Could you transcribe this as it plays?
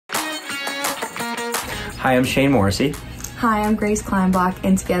Hi, I'm Shayne Morrissey. Hi, I'm Grace Kleinbach,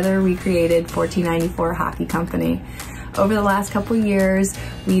 and together we created 1494 Hockey Company. Over the last couple years,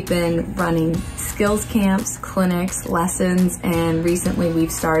 we've been running skills camps, clinics, lessons, and recently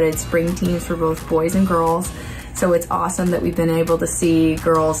we've started spring teams for both boys and girls. So it's awesome that we've been able to see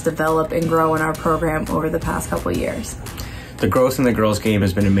girls develop and grow in our program over the past couple years. The growth in the girls game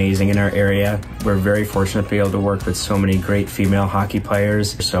has been amazing in our area. We're very fortunate to be able to work with so many great female hockey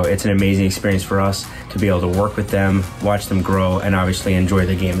players. So it's an amazing experience for us to be able to work with them, watch them grow, and obviously enjoy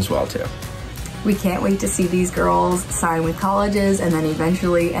the game as well too. We can't wait to see these girls sign with colleges and then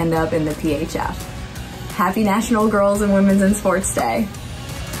eventually end up in the PHF. Happy National Girls and Women's in Sports Day.